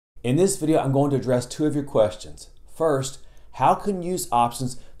In this video, I'm going to address two of your questions. First, how can you use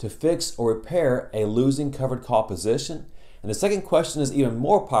options to fix or repair a losing covered call position? And the second question is even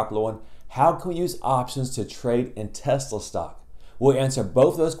more popular one. How can we use options to trade in Tesla stock? We'll answer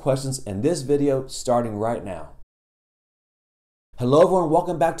both of those questions in this video starting right now. Hello everyone,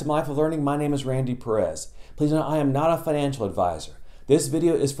 welcome back to Mindful Learning. My name is Randy Perez. Please note I am not a financial advisor. This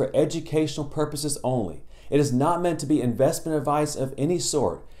video is for educational purposes only. It is not meant to be investment advice of any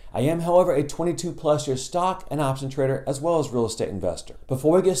sort. I am, however, a 22+ year stock and option trader as well as real estate investor.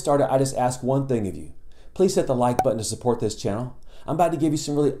 Before we get started, I just ask one thing of you. Please hit the like button to support this channel. I'm about to give you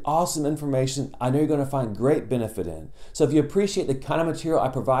some really awesome information I know you're going to find great benefit in. So if you appreciate the kind of material I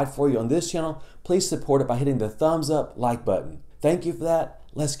provide for you on this channel, please support it by hitting the thumbs up like button. Thank you for that.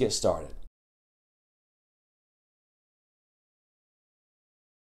 Let's get started.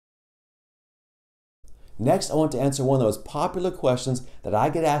 Next, I want to answer one of those popular questions that I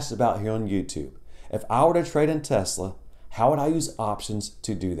get asked about here on YouTube. If I were to trade in Tesla, how would I use options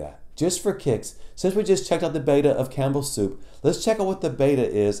to do that? Just for kicks, since we just checked out the beta of Campbell's Soup, let's check out what the beta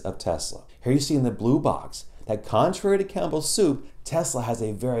is of Tesla. Here you see in the blue box that contrary to Campbell's Soup, Tesla has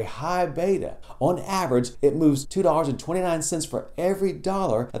a very high beta. On average, it moves $2.29 for every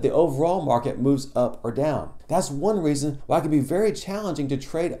dollar that the overall market moves up or down. That's one reason why it can be very challenging to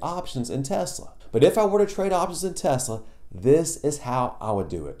trade options in Tesla. But if I were to trade options in Tesla, this is how I would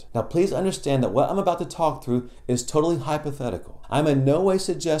do it. Now please understand that what I'm about to talk through is totally hypothetical. I'm in no way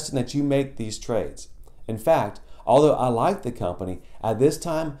suggesting that you make these trades. In fact, although I like the company, at this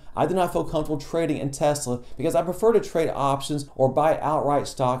time, I do not feel comfortable trading in Tesla because I prefer to trade options or buy outright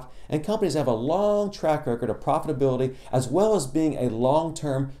stock and companies that have a long track record of profitability as well as being a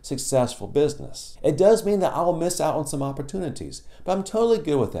long-term successful business. It does mean that I will miss out on some opportunities, but I'm totally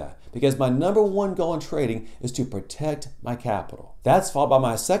good with that because my number one goal in trading is to protect my capital. That's followed by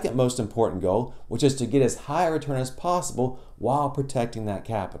my second most important goal, which is to get as high a return as possible while protecting that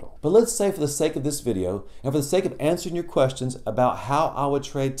capital. But let's say for the sake of this video and for the sake of answering your questions about how I would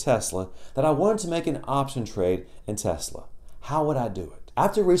trade Tesla, that I wanted to make an option trade in Tesla. How would I do it?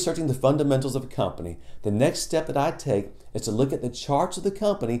 After researching the fundamentals of a company, the next step that I take is to look at the charts of the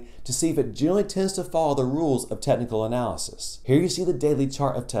company to see if it generally tends to follow the rules of technical analysis. Here you see the daily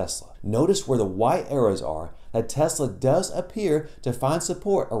chart of Tesla. Notice where the white arrows are that Tesla does appear to find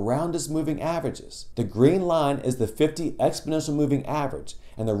support around its moving averages. The green line is the 50 exponential moving average,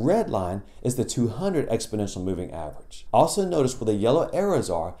 and the red line is the 200 exponential moving average. Also notice where the yellow arrows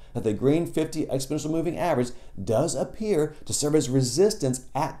are that the green 50 exponential moving average does appear to serve as resistance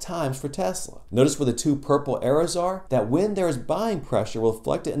at times for Tesla. Notice where the two purple arrows are, that when there is buying pressure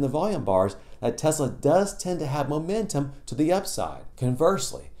reflected in the volume bars, that Tesla does tend to have momentum to the upside.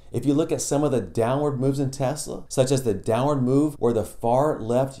 Conversely, if you look at some of the downward moves in Tesla, such as the downward move where the far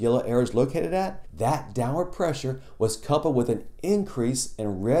left yellow arrow is located at, that downward pressure was coupled with an increase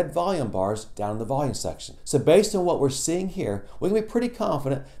in red volume bars down in the volume section. So based on what we're seeing here, we can be pretty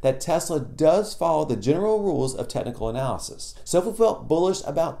confident that Tesla does follow the general rules of technical analysis. So if we felt bullish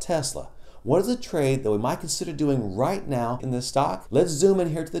about Tesla, what is a trade that we might consider doing right now in this stock? Let's zoom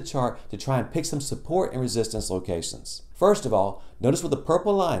in here to the chart to try and pick some support and resistance locations. First of all, notice what the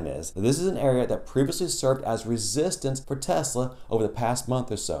purple line is. This is an area that previously served as resistance for Tesla over the past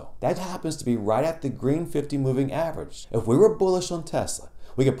month or so. That happens to be right at the green 50 moving average. If we were bullish on Tesla,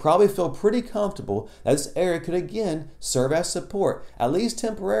 we could probably feel pretty comfortable that this area could again serve as support, at least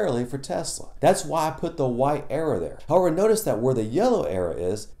temporarily, for Tesla. That's why I put the white arrow there. However, notice that where the yellow arrow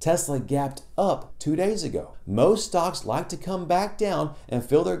is, Tesla gapped up 2 days ago. Most stocks like to come back down and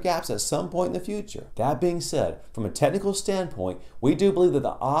fill their gaps at some point in the future. That being said, from a technical standpoint, we do believe that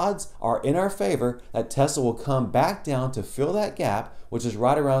the odds are in our favor that Tesla will come back down to fill that gap, which is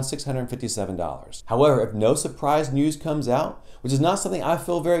right around $657. However, if no surprise news comes out, which is not something I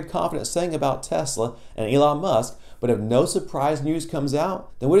feel very confident saying about Tesla and Elon Musk, but if no surprise news comes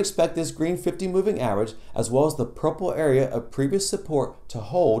out, then we'd expect this green 50 moving average as well as the purple area of previous support to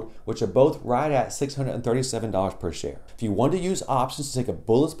hold, which are both right at $637 per share. If you want to use options to take a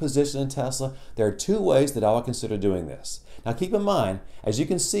bullish position in Tesla, there are two ways that I would consider doing this. Now keep in mind, as you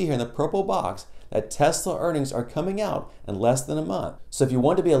can see here in the purple box, that Tesla earnings are coming out in less than a month. So if you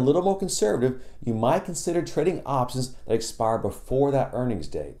want to be a little more conservative, you might consider trading options that expire before that earnings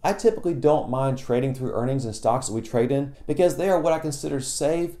date. I typically don't mind trading through earnings in stocks that we trade in because they are what I consider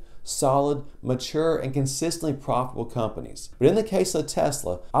safe, solid, mature, and consistently profitable companies. But in the case of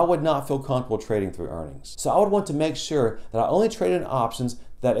Tesla, I would not feel comfortable trading through earnings. So I would want to make sure that I only trade in options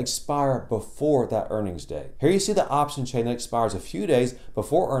that expire before that earnings day. Here you see the option chain that expires a few days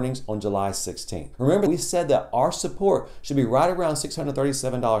before earnings on July 16th. Remember, we said that our support should be right around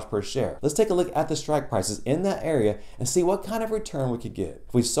 $637 per share. Let's take a look at the strike prices in that area and see what kind of return we could get.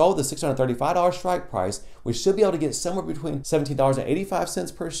 If we sold the $635 strike price, we should be able to get somewhere between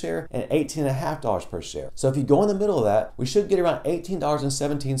 $17.85 per share and $18.50 per share. So if you go in the middle of that, we should get around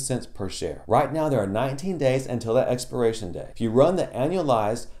 $18.17 per share. Right now, there are 19 days until that expiration day. If you run the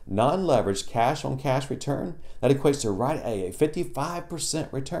annualized, non-leveraged cash-on-cash return, that equates to right at a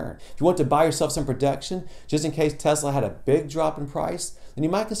 55% return. If you want to buy yourself some protection, just in case Tesla had a big drop in price, then you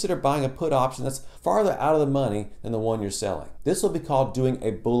might consider buying a put option that's farther out of the money than the one you're selling. This will be called doing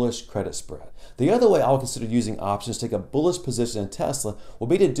a bullish credit spread. The other way I would consider using options to take a bullish position in Tesla will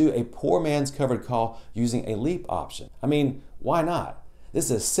be to do a poor man's covered call using a leap option. I mean, why not? This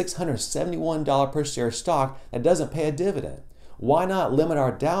is a $671 per share stock that doesn't pay a dividend. Why not limit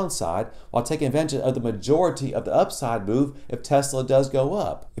our downside while taking advantage of the majority of the upside move if Tesla does go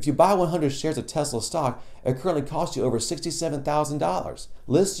up? If you buy 100 shares of Tesla stock, it currently costs you over $67,000.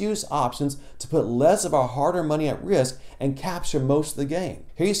 Let's use options to put less of our hard-earned money at risk and capture most of the gain.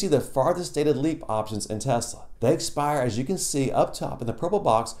 Here you see the farthest dated leap options in Tesla. They expire, as you can see up top in the purple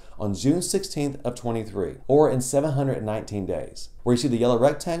box, on June 16th of 23, or in 719 days. Where you see the yellow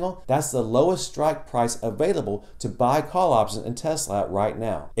rectangle, that's the lowest strike price available to buy call options in Tesla right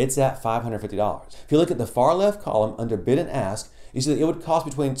now. It's at $550. If you look at the far left column under bid and ask, you see that it would cost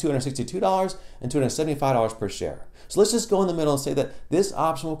between $262 and $275 per share. So let's just go in the middle and say that this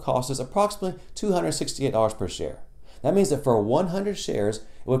option will cost us approximately $268 per share. That means that for 100 shares, it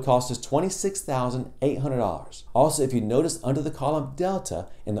would cost us $26,800. Also, if you notice under the column Delta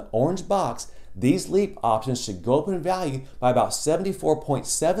in the orange box, these leap options should go up in value by about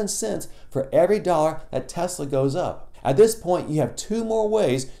 74.7 cents for every dollar that Tesla goes up. At this point, you have two more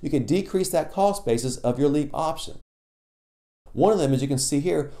ways you can decrease that cost basis of your leap option. One of them, as you can see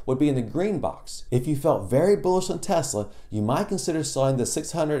here, would be in the green box. If you felt very bullish on Tesla, you might consider selling the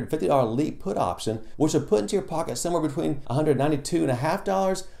 $650 leap put option, which would put into your pocket somewhere between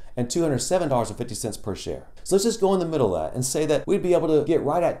 $192.50 and $207.50 per share. So let's just go in the middle of that and say that we'd be able to get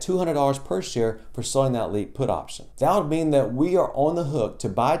right at $200 per share for selling that leap put option. That would mean that we are on the hook to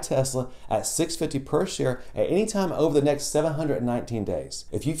buy Tesla at $650 per share at any time over the next 719 days.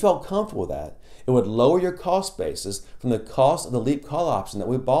 If you felt comfortable with that, it would lower your cost basis from the cost of the leap call option that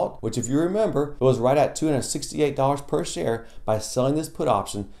we bought, which if you remember, it was right at $268 per share. By selling this put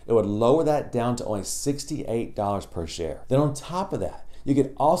option, it would lower that down to only $68 per share. Then on top of that, you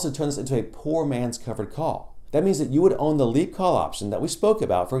could also turn this into a poor man's covered call. That means that you would own the leap call option that we spoke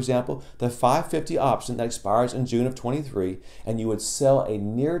about, for example, the $550 option that expires in June of 23, and you would sell a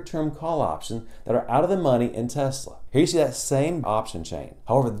near-term call option that are out of the money in Tesla. Here you see that same option chain.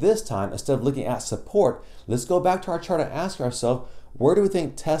 However, this time, instead of looking at support, let's go back to our chart and ask ourselves, where do we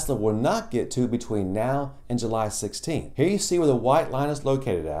think Tesla will not get to between now and July 16th? Here you see where the white line is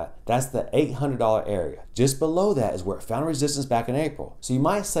located at. That's the $800 area. Just below that is where it found resistance back in April. So you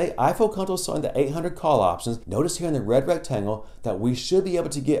might say, I feel comfortable selling the 800 call options. Notice here in the red rectangle that we should be able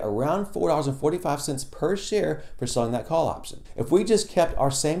to get around $4.45 per share for selling that call option. If we just kept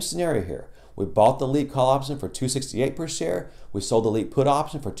our same scenario here, we bought the leap call option for $268 per share, we sold the leap put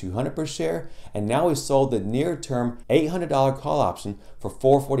option for $200 per share, and now we sold the near-term $800 call option for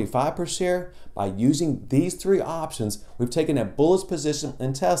 $445 per share. By using these three options, we've taken a bullish position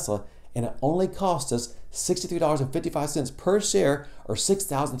in Tesla, and it only cost us $63.55 per share, or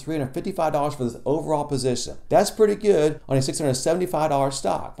 $6,355 for this overall position. That's pretty good on a $675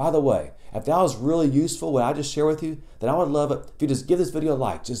 stock. By the way, if that was really useful, what I just shared with you, then I would love it if you just give this video a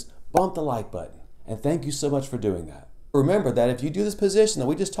like. Just bump the like button. And thank you so much for doing that. Remember that if you do this position that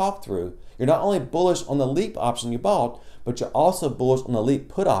we just talked through, you're not only bullish on the leap option you bought, but you're also bullish on the leap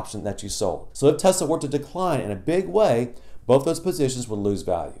put option that you sold. So if Tesla were to decline in a big way, both those positions would lose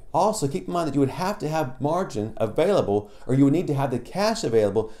value. Also, keep in mind that you would have to have margin available, or you would need to have the cash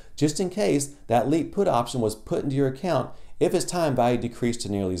available just in case that leap put option was put into your account if its time value decreased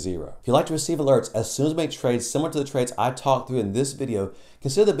to nearly zero. If you'd like to receive alerts as soon as we make trades similar to the trades I talked through in this video,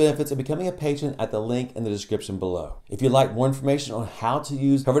 consider the benefits of becoming a patron at the link in the description below. If you'd like more information on how to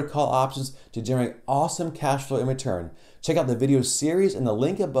use covered call options to generate awesome cash flow in return, check out the video series in the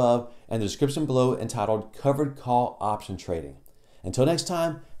link above and the description below entitled Covered Call Option Trading. Until next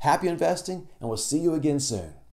time, happy investing, and we'll see you again soon.